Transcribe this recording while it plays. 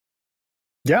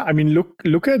Yeah, I mean,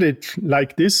 look at it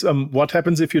like this. What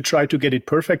happens if you try to get it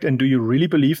perfect? And do you really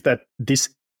believe that this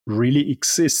really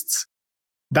exists?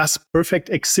 Does perfect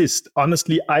exist?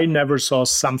 Honestly, I never saw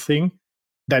something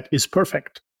that is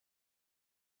perfect.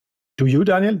 Do you,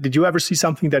 Daniel? Did you ever see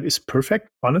something that is perfect?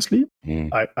 Honestly,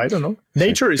 I don't know.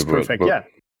 Nature is perfect, yeah.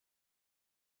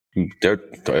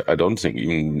 I don't think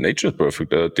even nature is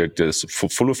perfect. There's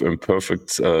full of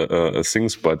imperfect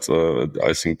things, but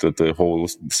I think that the whole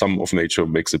sum of nature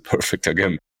makes it perfect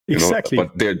again. Exactly.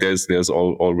 But there's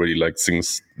already like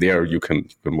things there you can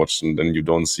watch, and then you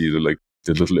don't see the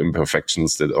little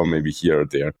imperfections that are maybe here or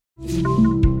there.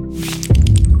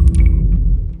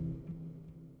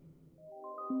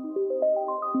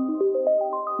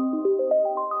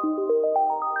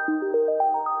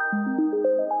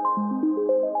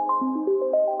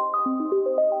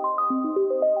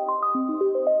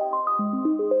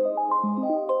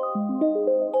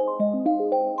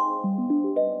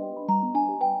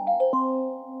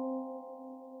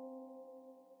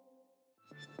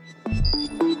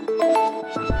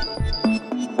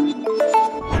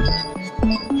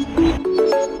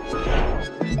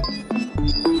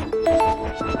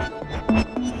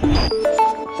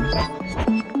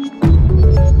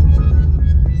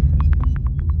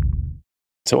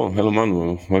 So, hello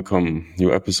Manuel, welcome.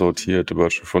 New episode here at the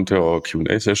Virtual Frontier, our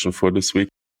Q&A session for this week.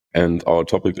 And our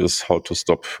topic is how to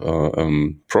stop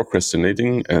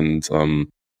procrastinating and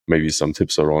maybe some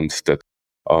tips around that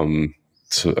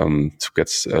to get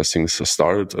things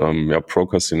started.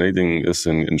 Procrastinating is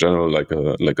in general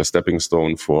like a stepping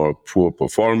stone for poor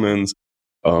performance.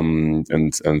 And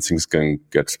things can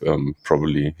get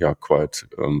probably quite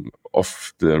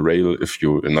off the rail if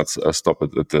you not stop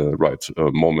it at the right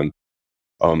moment.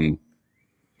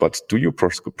 But do you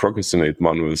procrastinate,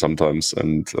 Manuel, sometimes,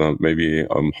 and maybe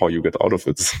how you get out of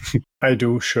it? I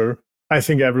do, sure. I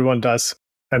think everyone does.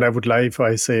 And I would lie if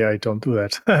I say I don't do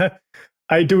that.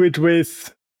 I do it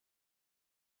with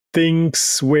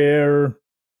things where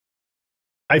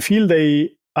I feel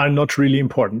they are not really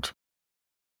important,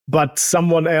 but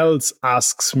someone else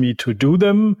asks me to do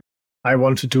them. I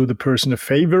want to do the person a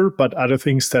favor, but other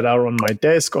things that are on my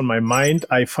desk, on my mind,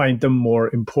 I find them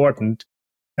more important.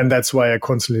 And that's why I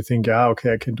constantly think,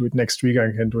 okay, I can do it next week,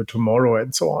 I can do it tomorrow,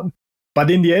 and so on.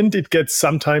 But in the end, it gets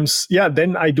sometimes,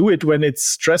 then I do it when it's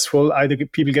stressful. Either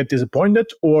people get disappointed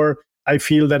or I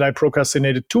feel that I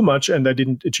procrastinated too much and I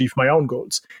didn't achieve my own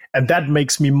goals. And that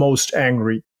makes me most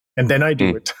angry. And then I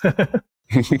do it.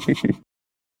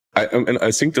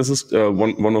 I think this is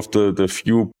one of the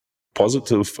few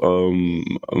positive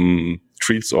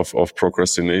traits of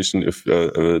procrastination. If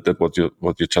that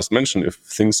what you just mentioned, if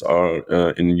things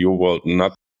are in your world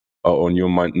not on your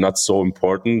mind not so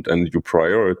important, and you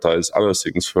prioritize other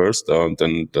things first,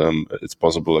 then it's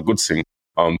possible a good thing.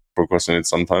 Procrastinate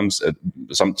sometimes.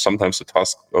 Sometimes the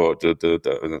task or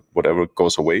the whatever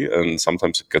goes away, and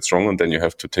sometimes it gets wrong, and then you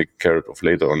have to take care of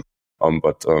later on.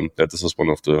 But this is one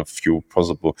of the few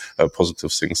possible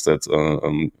positive things that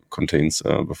contains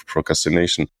with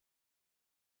procrastination.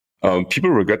 People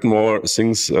regret more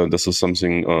things. This is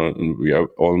something we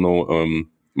all know.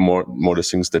 More the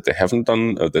things that they haven't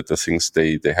done, that the things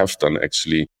they have done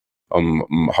actually.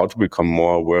 How to become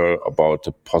more aware about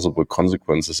the possible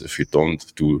consequences if you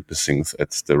don't do the things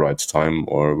at the right time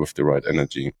or with the right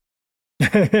energy.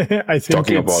 I think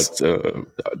talking about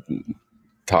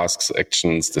tasks,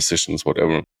 actions, decisions,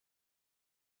 whatever.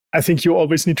 I think you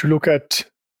always need to look at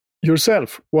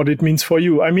yourself, what it means for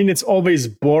you. I mean, it's always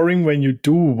boring when you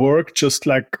do work just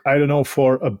like, I don't know,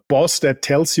 for a boss that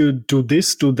tells you do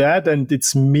this, do that, and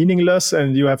it's meaningless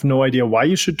and you have no idea why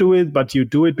you should do it, but you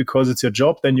do it because it's your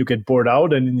job. Then you get bored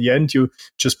out, and in the end, you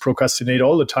just procrastinate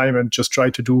all the time and just try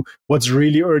to do what's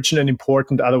really urgent and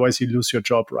important. Otherwise, you lose your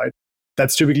job, right?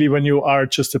 That's typically when you are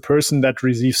just a person that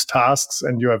receives tasks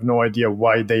and you have no idea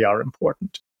why they are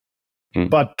important.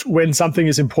 But when something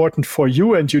is important for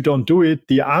you and you don't do it,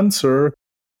 the answer,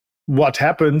 what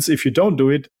happens if you don't do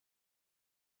it,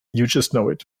 you just know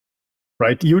it,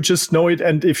 right? You just know it.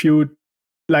 And if you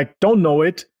don't know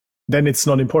it, then it's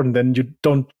not important. Then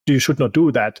you should not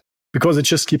do that because it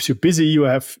just keeps you busy. You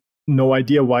have no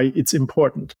idea why it's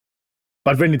important.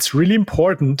 But when it's really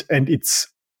important and it's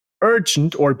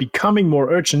urgent or becoming more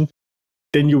urgent,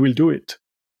 then you will do it.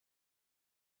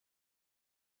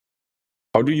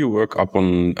 How do you work up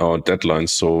on deadlines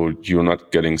so you're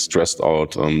not getting stressed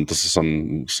out? This is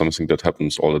something that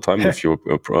happens all the time. If you're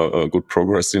a good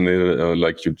procrastinator,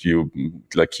 you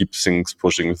keep things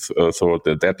pushing toward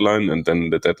the deadline, and then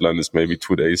the deadline is maybe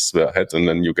 2 days ahead, and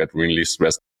then you get really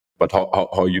stressed. But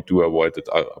how you do avoid it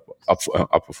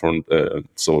up front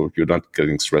so you're not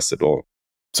getting stressed at all?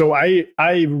 So I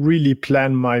really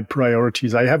plan my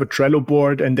priorities. I have a Trello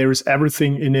board and there is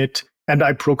everything in it. And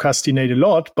I procrastinate a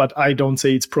lot, but I don't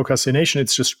say it's procrastination.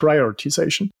 It's just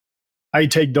prioritization. I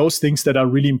take those things that are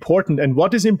really important. And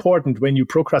what is important when you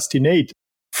procrastinate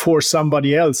for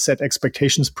somebody else, set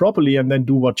expectations properly, and then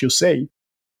do what you say.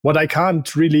 What I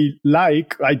can't really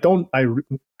like, I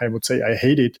would say I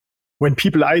hate it, when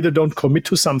people either don't commit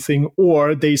to something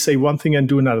or they say one thing and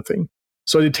do another thing.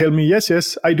 So they tell me,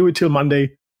 yes, I do it till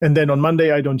Monday. And then on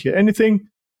Monday, I don't hear anything.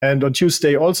 And on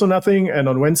Tuesday, also nothing. And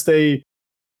on Wednesday,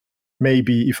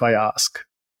 maybe if I ask,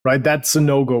 right? That's a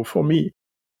no-go for me.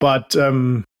 But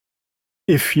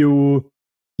if you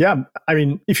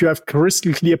have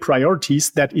crystal clear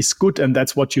priorities, that is good. And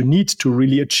that's what you need to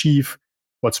really achieve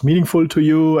what's meaningful to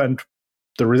you and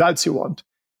the results you want.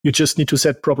 You just need to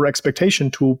set proper expectation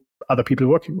to other people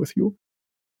working with you.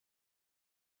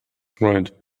 Right.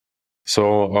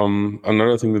 So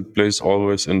another thing that plays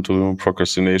always into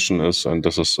procrastination is, and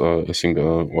this is, I think,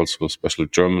 also a special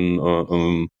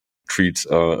German trait,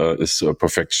 is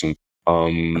perfection.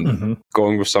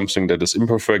 Going with something that is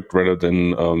imperfect rather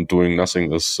than doing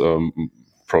nothing is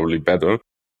probably better.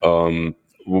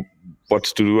 What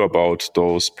to do about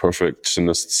those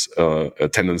perfectionists'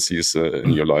 tendencies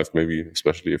in your life, maybe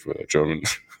especially if you're German?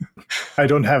 I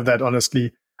don't have that,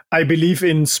 honestly. I believe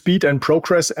in speed and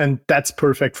progress, and that's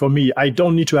perfect for me. I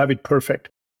don't need to have it perfect.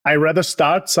 I rather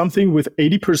start something with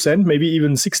 80%, maybe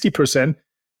even 60%.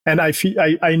 And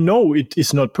I know it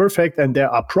is not perfect and there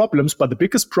are problems, but the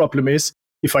biggest problem is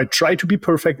if I try to be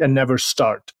perfect and never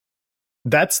start.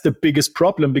 That's the biggest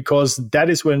problem, because that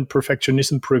is when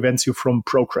perfectionism prevents you from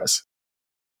progress.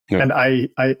 Yeah. And I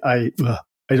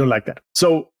don't like that.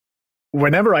 So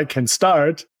whenever I can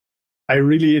start, I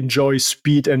really enjoy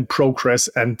speed and progress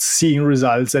and seeing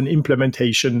results and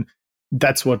implementation.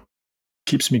 That's what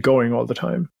keeps me going all the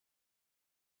time.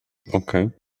 Okay.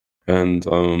 And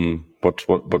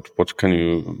what can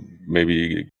you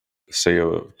maybe say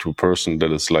to a person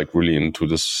that is like really into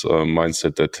this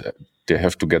mindset that they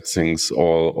have to get things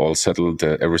all settled,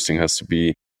 that everything has to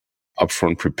be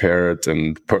upfront prepared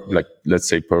and let's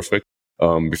say perfect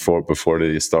before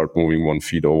they start moving one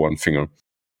feet or one finger?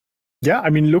 Yeah,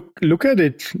 I mean, look at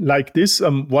it like this.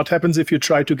 What happens if you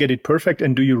try to get it perfect?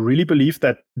 And do you really believe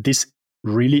that this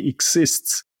really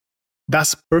exists?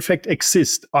 Does perfect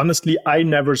exist? Honestly, I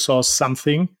never saw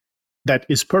something that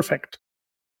is perfect.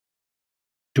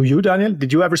 Do you, Daniel?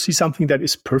 Did you ever see something that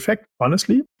is perfect?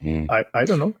 Honestly, I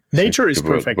don't know. Nature is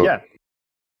perfect, yeah.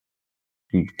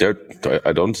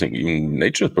 I don't think even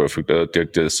nature is perfect.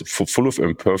 There's full of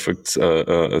imperfect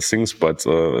things, but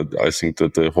I think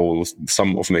that the whole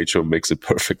sum of nature makes it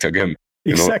perfect again.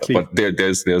 Exactly. But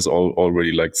there's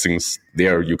already like things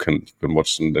there you can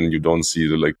watch, and then you don't see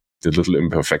the little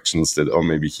imperfections that are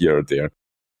maybe here or there.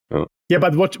 Yeah,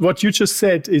 but what you just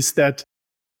said is that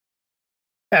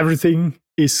everything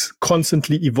is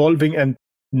constantly evolving and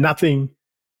nothing,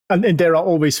 and there are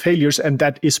always failures, and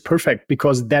that is perfect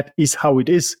because that is how it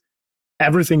is.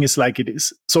 Everything is like it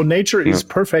is. So nature is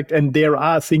perfect, and there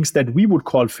are things that we would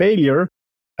call failure.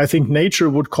 I think nature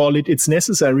would call it's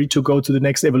necessary to go to the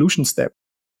next evolution step.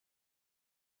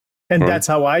 And that's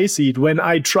how I see it. When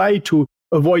I try to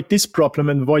avoid this problem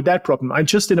and avoid that problem, I'm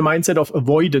just in a mindset of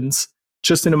avoidance,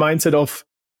 just in a mindset of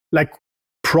like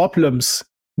problems.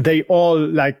 They all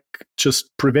like just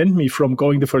prevent me from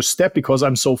going the first step because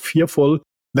I'm so fearful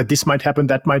that this might happen,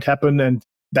 that might happen, and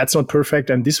that's not perfect,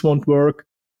 and this won't work.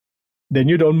 Then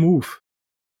you don't move.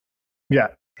 Yeah,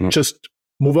 just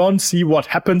move on, see what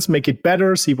happens, make it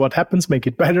better, see what happens, make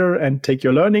it better, and take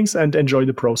your learnings and enjoy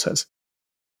the process.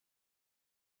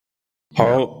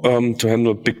 How to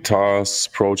handle big tasks,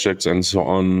 projects, and so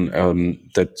on,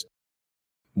 that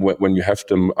when you have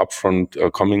them upfront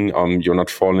coming, you're not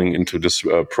falling into this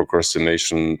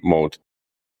procrastination mode.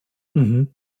 Mm-hmm.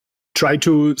 Try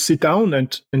to sit down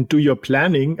and do your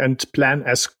planning and plan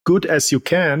as good as you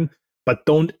can, but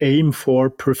don't aim for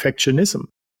perfectionism.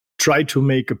 Try to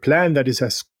make a plan that is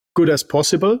as good as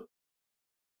possible,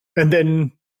 and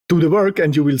then do the work,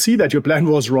 and you will see that your plan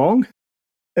was wrong.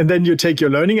 And then you take your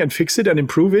learning and fix it and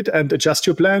improve it and adjust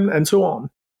your plan and so on.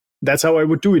 That's how I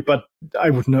would do it. But I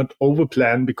would not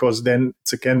overplan, because then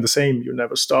it's again the same. You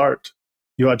never start.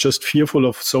 You are just fearful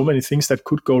of so many things that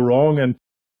could go wrong, and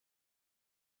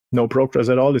no progress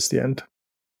at all is the end.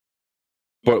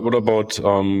 But what about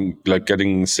like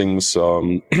getting things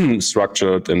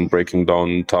structured and breaking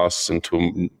down tasks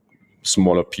into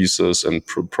smaller pieces and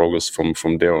progress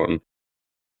from there on?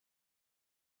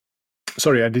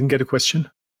 Sorry, I didn't get a question.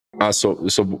 So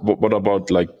what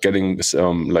about like getting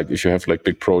like if you have like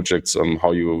big projects,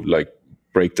 how you like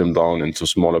break them down into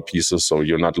smaller pieces. So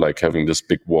you're not like having this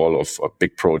big wall of a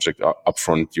big project up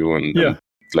front you and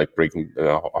like breaking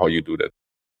how you do that.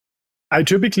 I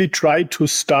typically try to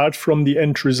start from the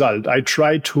end result. I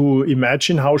try to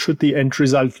imagine how should the end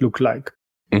result look like.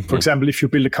 Mm-hmm. For example, if you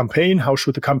build a campaign, how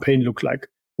should the campaign look like?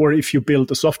 Or if you build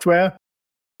a software,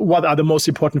 what are the most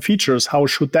important features? How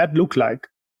should that look like?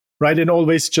 Right? And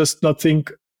always just not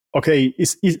think, okay,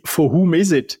 is for whom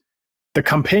is it? The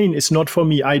campaign is not for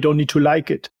me. I don't need to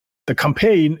like it. The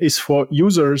campaign is for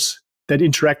users that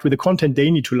interact with the content.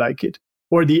 They need to like it.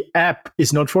 Or the app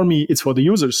is not for me. It's for the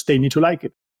users. They need to like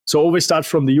it. So always start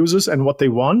from the users and what they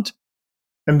want,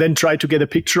 and then try to get a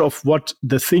picture of what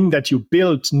the thing that you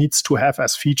built needs to have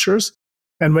as features.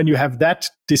 And when you have that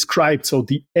described, so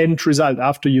the end result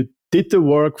after you did the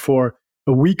work for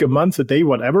a week, a month, a day,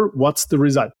 whatever, what's the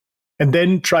result? And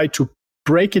then try to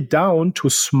break it down to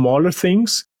smaller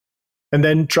things, and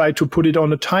then try to put it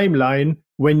on a timeline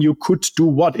when you could do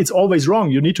what. It's always wrong.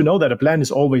 You need to know that a plan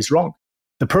is always wrong.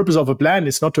 The purpose of a plan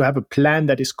is not to have a plan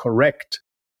that is correct.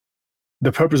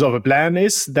 The purpose of a plan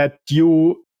is that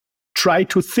you try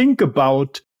to think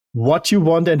about what you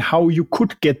want and how you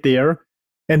could get there,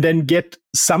 and then get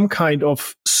some kind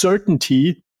of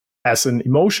certainty as an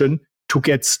emotion to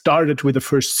get started with the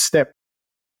first step.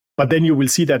 But then you will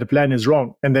see that the plan is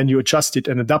wrong, and then you adjust it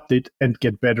and adapt it and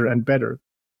get better and better.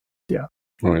 Yeah.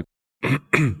 All right.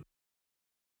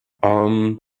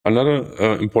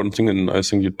 Another important thing, and I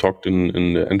think you talked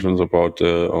in the entrance about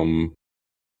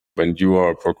when you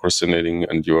are procrastinating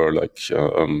and you are like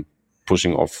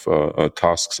pushing off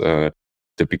tasks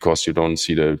because you don't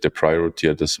see the priority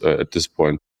at this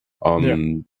point.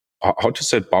 How to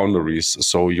set boundaries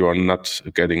so you are not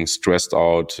getting stressed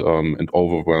out and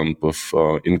overwhelmed with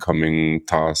incoming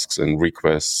tasks and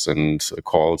requests and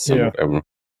calls and whatever.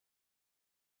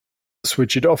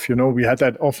 Switch it off. We had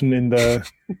that often in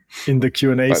the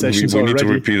Q&A sessions we already. Need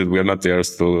to repeat it. We are not there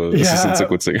still. It's a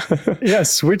good thing.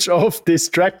 Switch off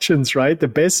distractions, right? The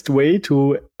best way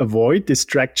to avoid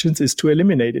distractions is to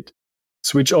eliminate it.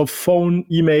 Switch off phone,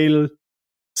 email,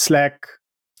 Slack,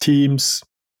 Teams,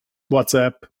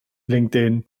 WhatsApp,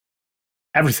 LinkedIn,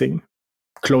 everything.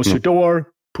 Close your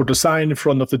door, put a sign in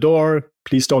front of the door.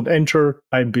 Please don't enter.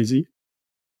 I'm busy.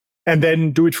 And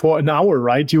then do it for an hour,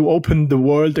 right? You open the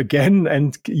world again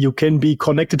and you can be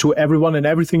connected to everyone and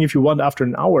everything if you want after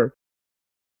an hour.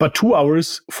 But 2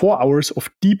 hours, 4 hours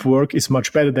of deep work is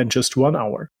much better than just 1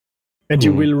 hour. And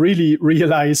you will really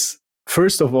realize,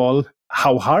 first of all,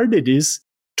 how hard it is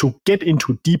to get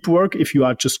into deep work if you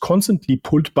are just constantly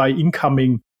pulled by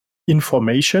incoming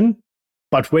information.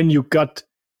 But when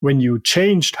you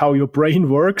changed how your brain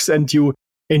works and you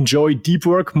enjoy deep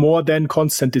work more than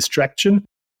constant distraction,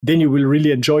 then you will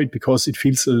really enjoy it because it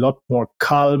feels a lot more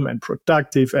calm and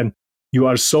productive. And you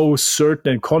are so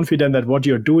certain and confident that what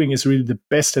you're doing is really the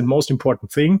best and most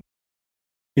important thing.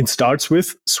 It starts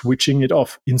with switching it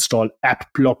off. Install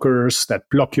app blockers that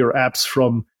block your apps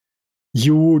from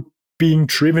you being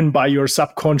driven by your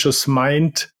subconscious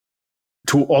mind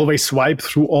to always swipe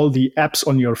through all the apps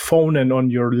on your phone and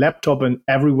on your laptop and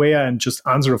everywhere and just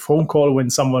answer a phone call when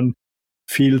someone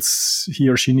feels he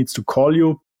or she needs to call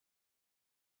you.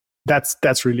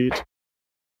 That's really it.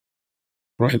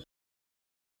 Right.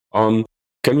 Can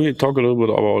we talk a little bit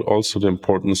about also the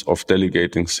importance of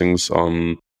delegating things?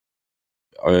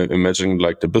 I imagine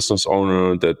like the business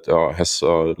owner that has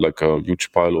like a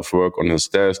huge pile of work on his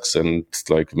desks, and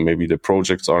like maybe the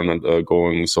projects are not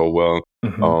going so well,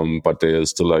 but they are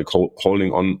still like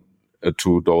holding on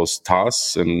to those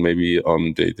tasks, and maybe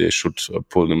they should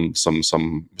pull them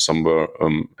somewhere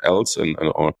else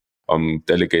or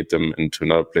delegate them into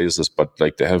another places. But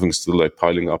like they're having still like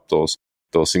piling up those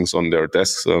things on their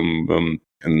desks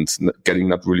and getting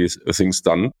not really things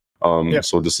done.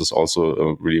 So this is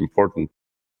also really important.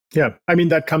 Yeah, I mean,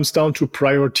 that comes down to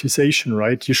prioritization,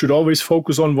 right? You should always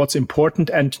focus on what's important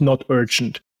and not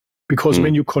urgent. Because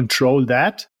when you control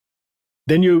that,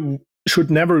 then you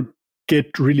should never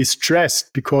get really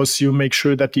stressed because you make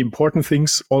sure that the important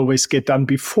things always get done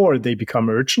before they become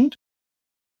urgent,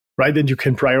 right? And you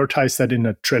can prioritize that in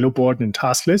a Trello board and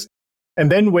task list. And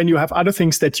then when you have other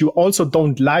things that you also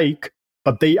don't like,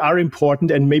 but they are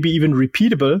important and maybe even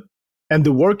repeatable, and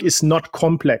the work is not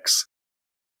complex,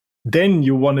 then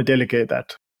you want to delegate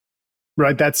that,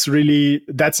 right? That's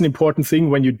an important thing.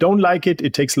 When you don't like it,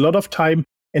 it takes a lot of time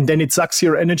and then it sucks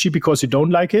your energy because you don't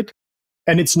like it.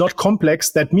 And it's not complex.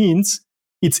 That means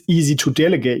it's easy to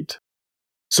delegate.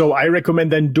 So I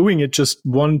recommend then doing it just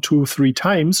 1, 2, 3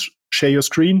 times, share your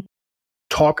screen,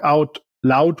 talk out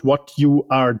loud what you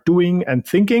are doing and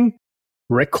thinking,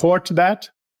 record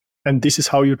that. And this is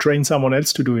how you train someone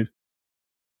else to do it.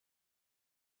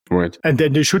 Right. And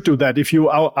then you should do that. If you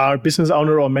are a business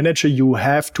owner or manager, you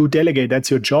have to delegate. That's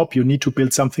your job. You need to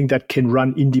build something that can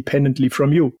run independently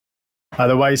from you.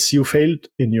 Otherwise, you failed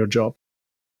in your job.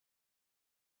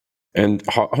 And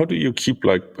how do you keep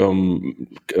like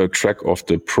track of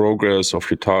the progress of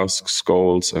your tasks,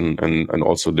 goals, and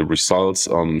also the results?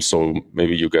 So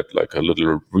maybe you get like a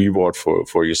little reward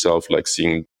for yourself, like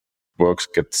seeing work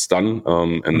gets done,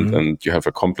 and you have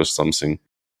accomplished something.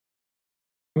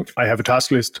 I have a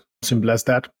task list. Simple as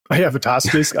that. I have a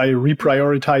task list. I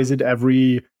reprioritize it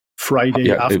every Friday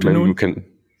afternoon. Maybe you can.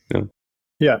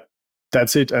 Yeah.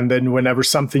 That's it. And then whenever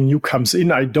something new comes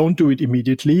in, I don't do it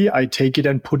immediately. I take it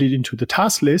and put it into the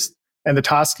task list. And the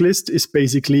task list is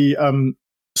basically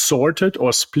sorted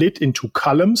or split into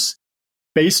columns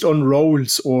based on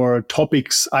roles or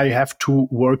topics I have to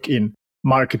work in.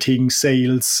 Marketing,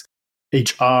 sales,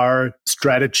 HR,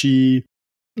 strategy,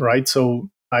 right? So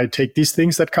I take these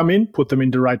things that come in, put them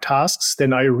in the right tasks,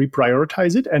 then I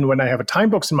reprioritize it. And when I have a time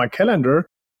box in my calendar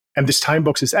and this time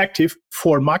box is active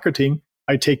for marketing,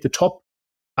 I take the top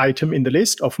item in the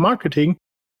list of marketing,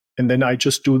 and then I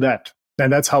just do that.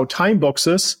 And that's how time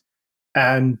boxes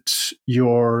and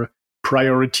your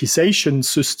prioritization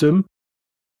system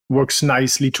works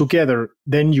nicely together.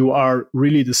 Then you are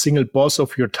really the single boss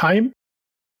of your time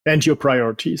and your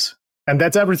priorities. And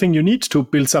that's everything you need to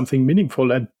build something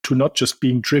meaningful and to not just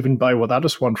being driven by what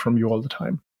others want from you all the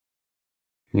time.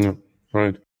 Yeah,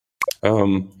 right.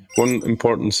 One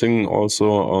important thing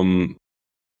also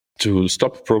to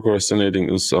stop procrastinating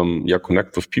is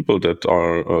connect with people that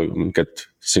are get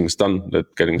things done,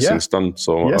 things done.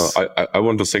 So yes. I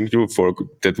want to thank you for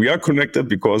that we are connected,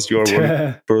 because you are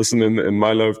one person in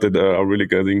my life that are really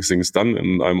getting things done,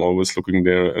 and I'm always looking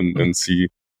there and see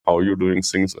how you're doing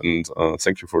things, and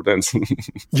thank you for that.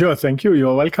 Yeah, thank you.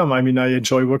 You're welcome. I mean, I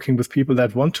enjoy working with people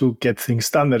that want to get things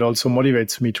done. That also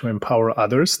motivates me to empower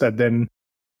others that then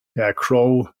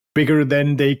grow bigger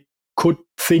than they could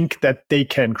think that they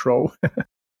can grow.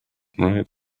 Right.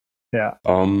 Yeah.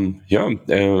 Any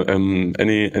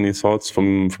thoughts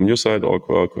from your side, or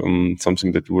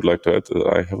something that you would like to add that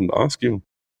I haven't asked you?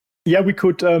 Yeah, we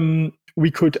could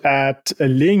add a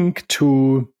link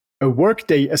to a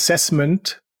Workday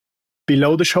assessment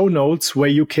below the show notes, where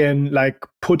you can like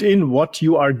put in what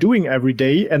you are doing every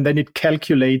day, and then it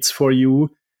calculates for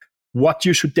you what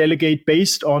you should delegate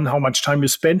based on how much time you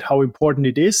spend, how important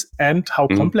it is, and how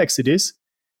complex it is.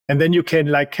 And then you can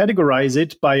like categorize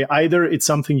it by either it's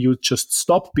something you just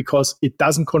stop because it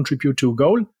doesn't contribute to a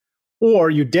goal, or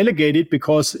you delegate it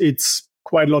because it's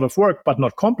quite a lot of work but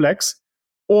not complex,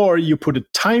 or you put a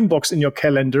time box in your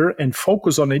calendar and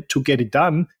focus on it to get it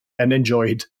done and enjoy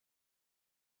it.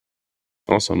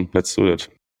 Awesome. Let's do that.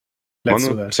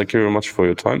 Manu, thank you very much for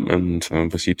your time, and we'll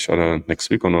see each other next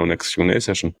week on our next Q&A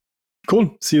session.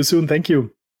 Cool. See you soon. Thank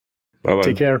you. Bye-bye.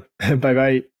 Take care.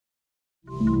 Bye-bye.